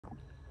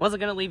Wasn't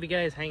gonna leave you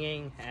guys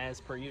hanging as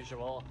per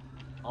usual.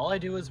 All I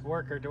do is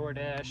work or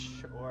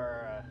DoorDash,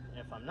 or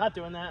if I'm not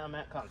doing that, I'm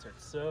at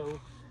concerts. So,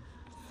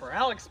 for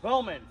Alex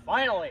Bowman,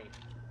 finally!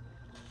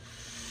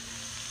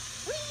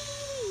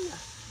 Whee!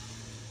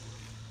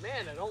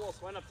 Man, it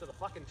almost went up to the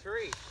fucking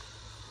tree.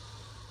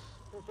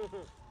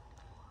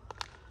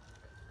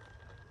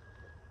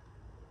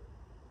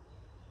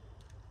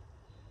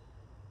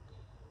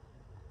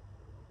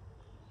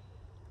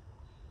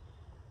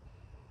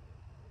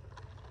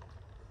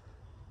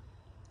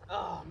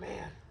 Oh,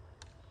 man.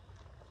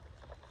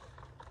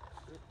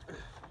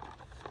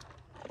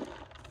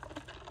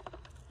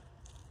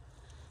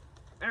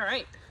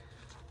 Alright.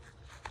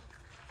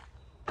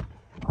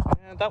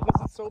 And that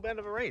wasn't so bad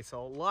of a race. A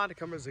lot of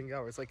comers and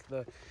goers. Like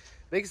the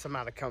biggest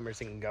amount of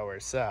comers and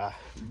goers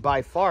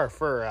by far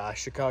for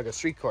Chicago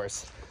street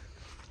course.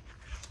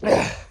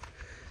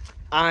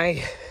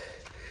 I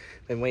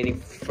been waiting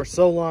for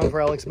so long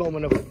for Alex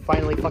Bowman to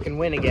finally fucking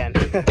win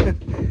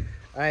again.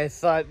 I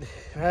thought,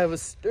 I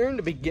was starting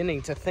to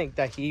beginning to think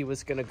that he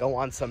was going to go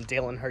on some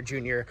Dale Earnhardt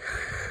Jr.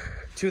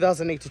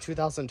 2008 to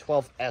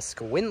 2012-esque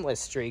winless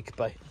streak,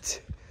 but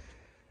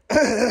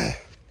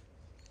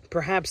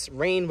perhaps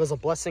rain was a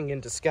blessing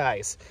in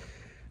disguise.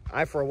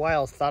 I, for a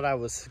while, thought I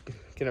was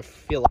going to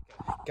feel like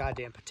a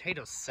goddamn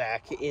potato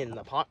sack in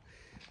the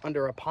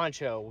under a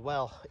poncho.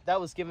 Well,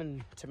 that was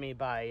given to me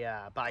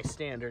by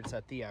bystanders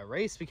at the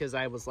race because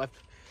I was left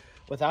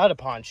without a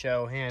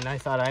poncho, and I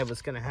thought I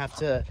was going to have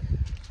to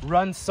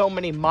run so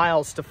many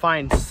miles to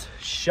find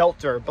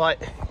shelter, but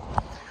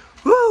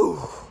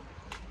whoo,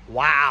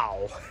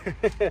 wow.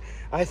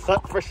 I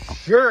thought for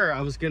sure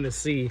I was going to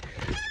see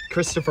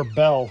Christopher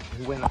Bell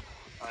win a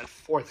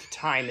fourth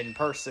time in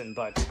person,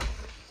 but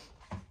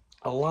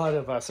a lot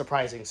of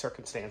surprising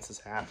circumstances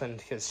happened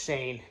because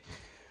Shane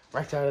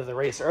wrecked out of the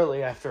race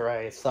early after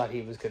I thought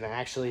he was going to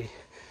actually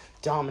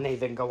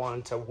dominate and go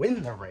on to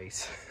win the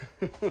race.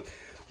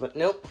 But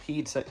nope,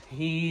 he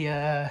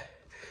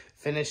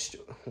finished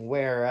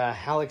where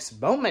Alex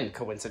Bowman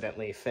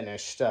coincidentally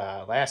finished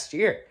last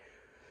year.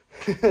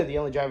 The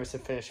only drivers to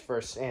finish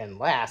first and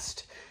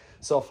last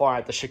so far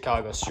at the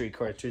Chicago street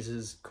course, which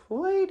is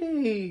quite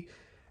a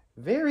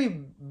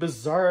very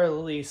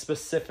bizarrely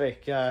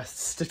specific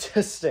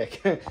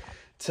statistic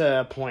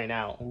to point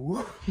out.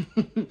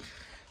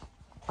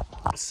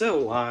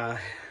 So,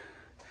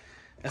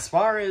 as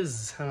far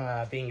as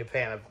being a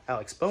fan of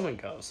Alex Bowman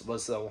goes,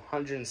 was the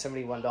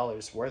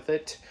 $171 worth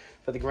it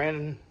for the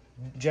grand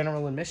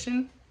general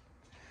admission?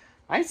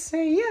 I'd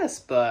say yes,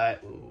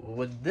 but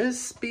would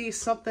this be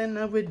something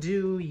I would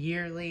do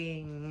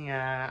yearly?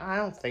 I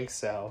don't think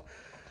so.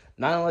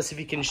 Not unless if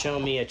you can show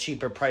me a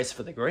cheaper price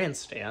for the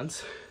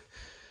grandstands.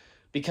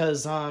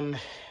 Because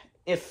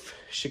if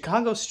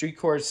Chicago street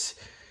course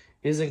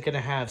isn't going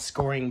to have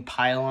scoring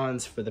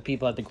pylons for the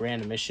people at the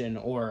grand admission,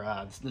 or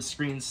the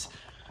screens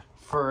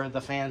for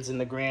the fans in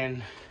the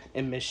grand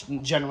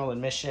admission, general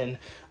admission,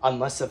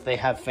 unless if they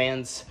have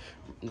fans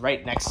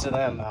right next to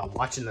them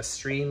watching the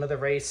stream of the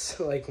race,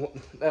 like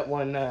that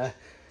one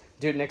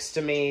dude next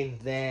to me,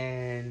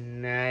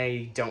 then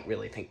I don't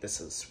really think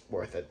this is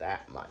worth it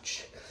that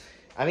much.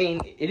 I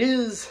mean, it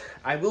is,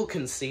 I will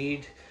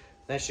concede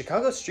that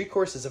Chicago street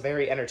course is a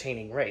very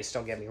entertaining race,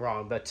 don't get me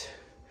wrong, but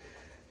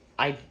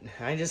I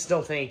just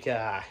don't think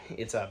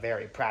it's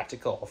very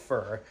practical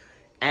for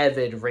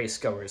avid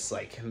racegoers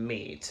like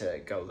me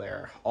to go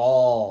there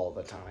all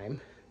the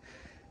time.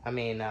 I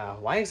mean,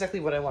 why exactly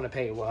would I want to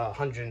pay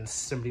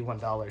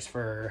 $171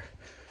 for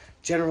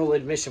general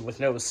admission with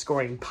no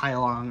scoring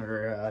pylon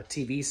or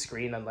TV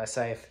screen unless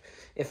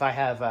if I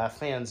have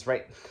fans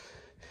right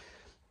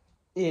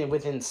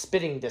within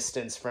spitting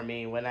distance from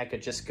me, when I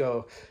could just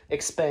go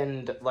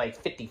expend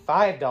like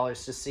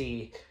 $55 to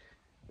see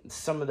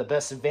some of the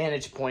best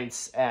vantage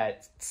points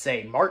at,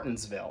 say,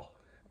 Martinsville,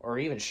 or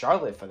even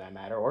Charlotte for that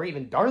matter, or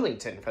even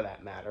Darlington for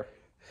that matter.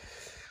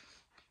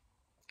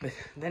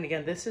 Then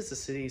again, this is a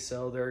city,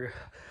 so they're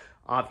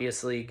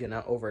obviously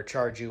gonna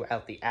overcharge you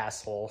out the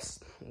assholes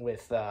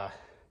with an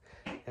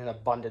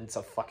abundance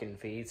of fucking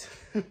fees.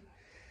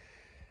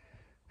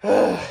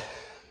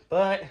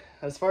 But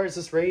as far as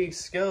this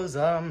race goes,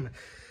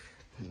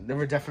 there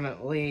were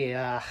definitely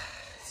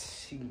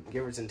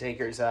givers and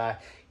takers.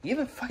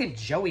 Even fucking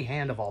Joey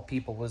Hand, of all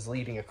people, was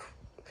leading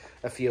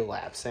a few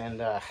laps.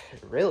 And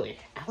really,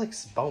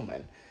 Alex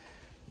Bowman,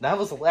 that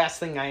was the last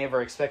thing I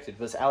ever expected,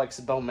 was Alex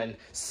Bowman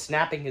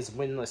snapping his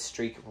winless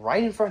streak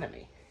right in front of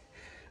me.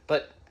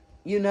 But,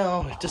 you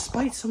know,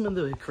 despite some of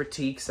the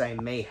critiques I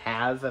may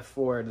have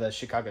for the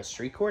Chicago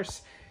street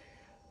course,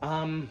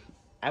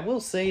 I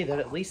will say that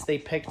at least they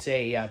picked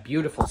a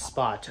beautiful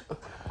spot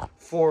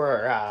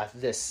for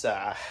this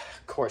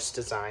course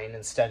design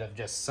instead of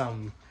just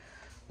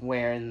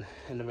somewhere in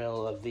the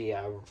middle of the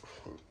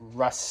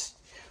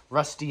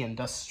rusty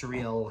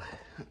industrial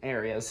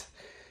areas.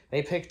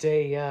 They picked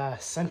a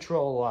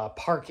central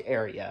park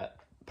area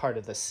part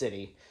of the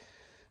city,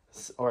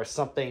 or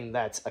something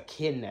that's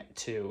akin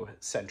to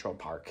Central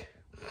Park.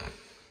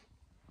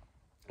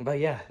 But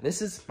yeah,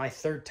 this is my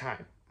third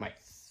time. My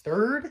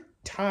third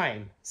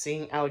time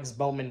seeing Alex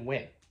Bowman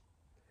win.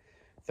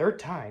 Third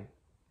time.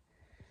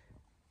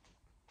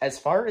 As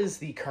far as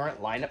the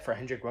current lineup for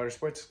Hendrick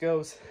Motorsports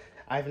goes,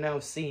 I've now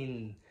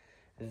seen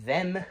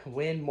them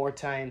win more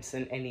times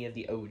than any of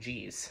the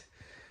OGs.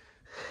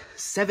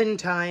 7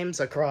 times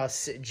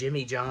across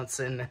Jimmy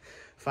Johnson,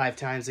 5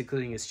 times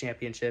including his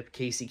championship,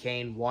 Casey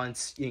Kane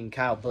once, and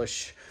Kyle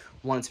Busch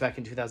once back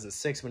in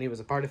 2006 when he was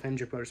a part of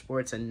Hendrick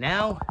Motorsports, and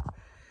now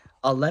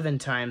 11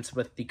 times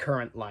with the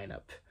current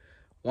lineup.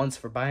 Once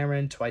for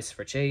Byron, twice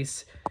for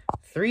Chase,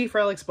 3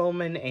 for Alex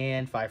Bowman,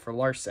 and 5 for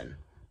Larson.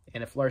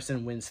 And if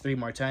Larson wins 3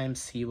 more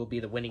times, he will be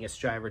the winningest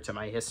driver to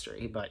my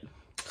history. But,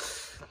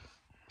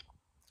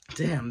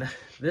 damn,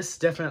 this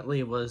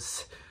definitely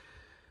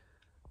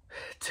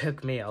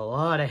took me a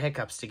lot of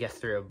hiccups to get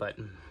through. But,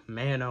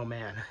 man, oh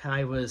man,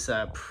 I was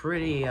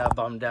pretty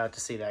bummed out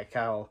to see that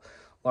Kyle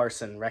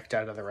Larson wrecked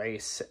out of the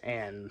race.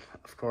 And,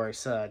 of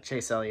course,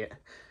 Chase Elliott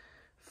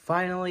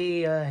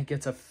finally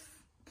gets a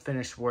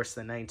finish worse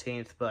than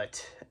 19th.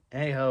 But,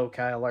 hey-ho,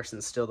 Kyle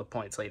Larson's still the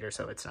points leader,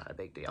 so it's not a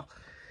big deal.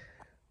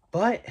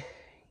 But,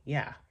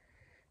 yeah,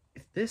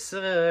 if this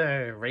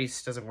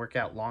race doesn't work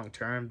out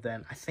long-term,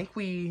 then I think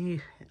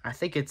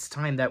it's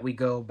time that we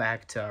go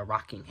back to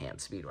Rockingham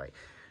Speedway.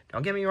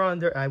 Don't get me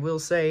wrong, I will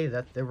say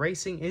that the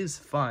racing is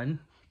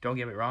fun. Don't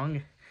get me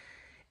wrong.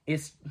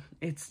 It's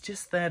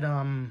just that,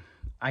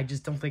 I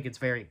just don't think it's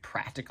very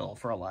practical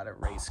for a lot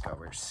of race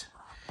goers.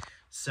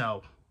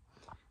 So,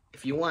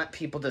 if you want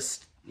people to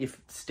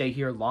stay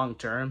here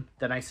long-term,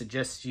 then I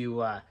suggest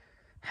you,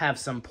 have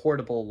some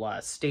portable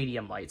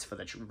stadium lights for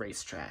the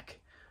racetrack,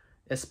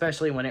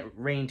 especially when it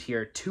rained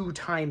here 2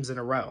 times in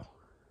a row.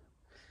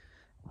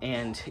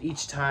 And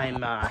each time,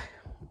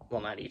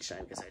 well, not each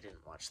time because I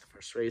didn't watch the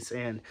first race,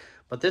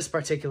 but this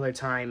particular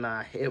time,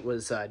 it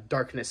was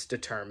darkness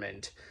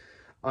determined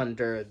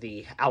under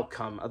the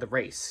outcome of the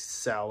race.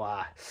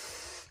 So,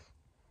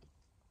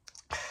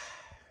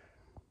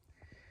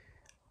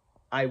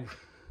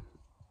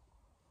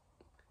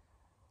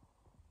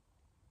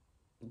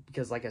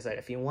 because, like I said,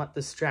 if you want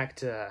this track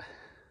to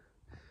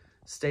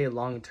stay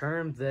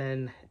long-term,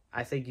 then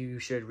I think you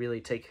should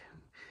really take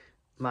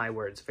my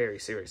words very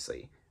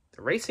seriously.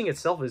 The racing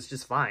itself is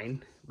just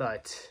fine,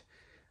 but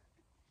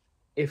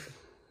if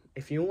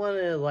you want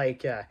to,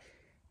 like,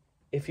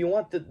 if you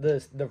want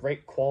the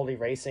quality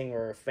racing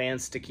or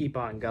fans to keep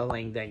on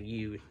going, then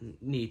you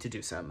need to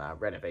do some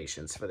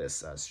renovations for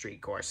this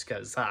street course,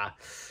 because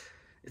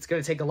it's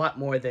going to take a lot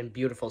more than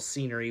beautiful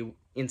scenery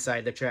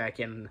inside the track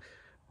and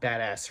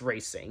badass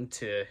racing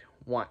to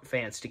want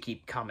fans to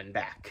keep coming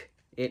back.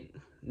 It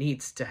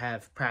needs to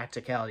have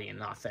practicality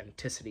and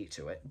authenticity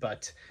to it.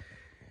 But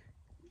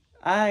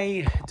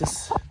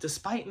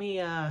despite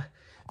me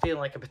feeling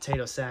like a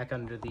potato sack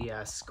under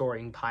the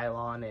scoring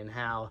pylon, and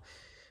how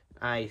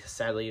I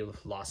sadly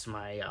lost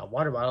my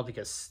water bottle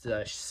because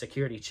the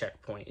security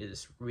checkpoint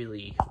is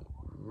really,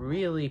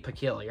 really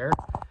peculiar,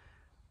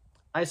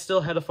 I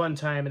still had a fun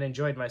time and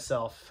enjoyed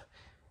myself,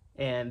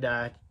 and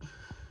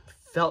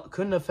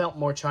couldn't have felt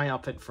more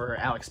triumphant for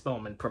Alex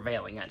Bowman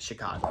prevailing at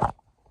Chicago.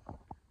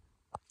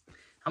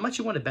 How much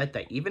you want to bet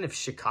that even if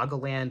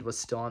Chicagoland was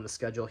still on the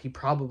schedule, he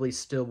probably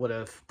still would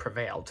have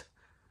prevailed?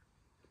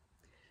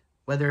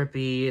 Whether it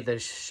be the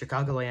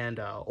Chicagoland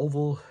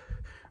Oval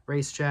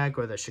racetrack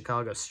or the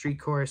Chicago street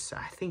course,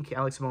 I think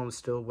Alex Bowman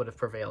still would have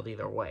prevailed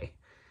either way.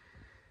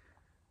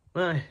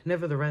 Well,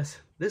 nevertheless,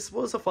 this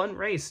was a fun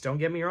race, don't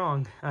get me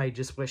wrong. I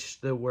just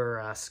wish there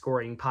were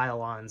scoring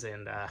pylons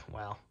and,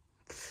 well,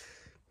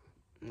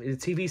 the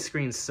TV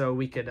screens so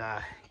we could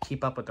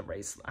keep up with the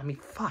race. I mean,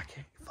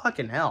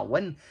 fucking hell.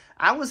 When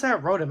I was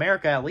at Road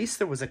America, at least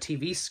there was a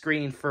TV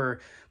screen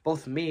for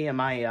both me and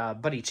my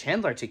buddy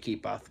Chandler to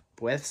keep up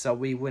with, so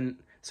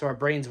our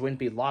brains wouldn't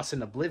be lost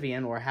in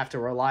oblivion or have to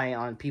rely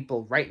on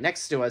people right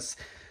next to us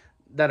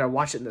that are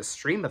watching the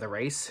stream of the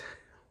race.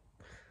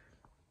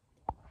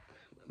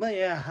 But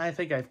yeah, I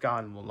think I've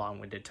gone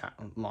long-winded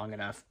long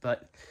enough.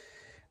 But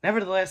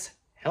nevertheless,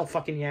 hell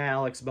fucking yeah,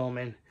 Alex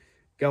Bowman.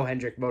 Go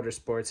Hendrick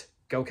Motorsports.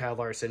 Go Kyle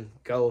Larson.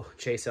 Go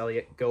Chase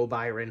Elliott. Go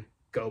Byron.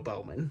 Go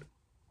Bowman.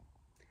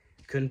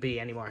 Couldn't be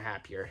any more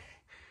happier.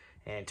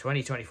 And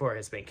 2024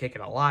 has been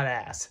kicking a lot of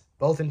ass,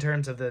 both in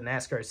terms of the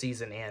NASCAR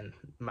season and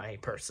my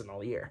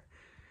personal year.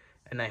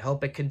 And I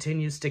hope it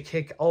continues to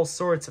kick all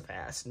sorts of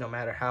ass, no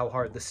matter how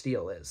hard the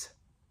steel is.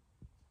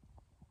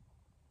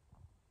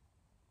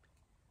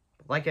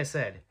 Like I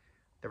said,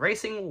 the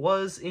racing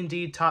was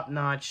indeed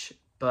top-notch,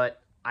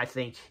 but I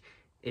think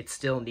it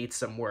still needs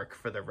some work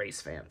for the race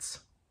fans,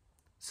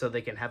 so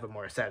they can have a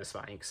more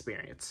satisfying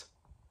experience.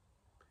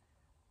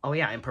 Oh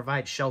yeah, and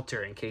provide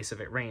shelter in case if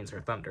it rains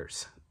or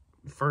thunders.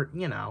 For,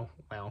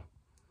 well,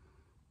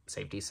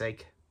 safety's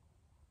sake.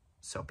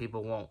 So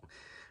people won't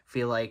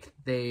feel like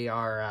they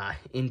are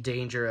in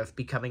danger of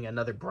becoming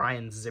another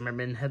Brian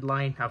Zimmerman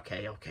headline.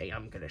 Okay,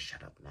 I'm gonna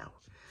shut up now.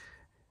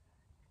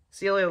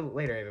 See you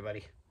later,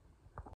 everybody.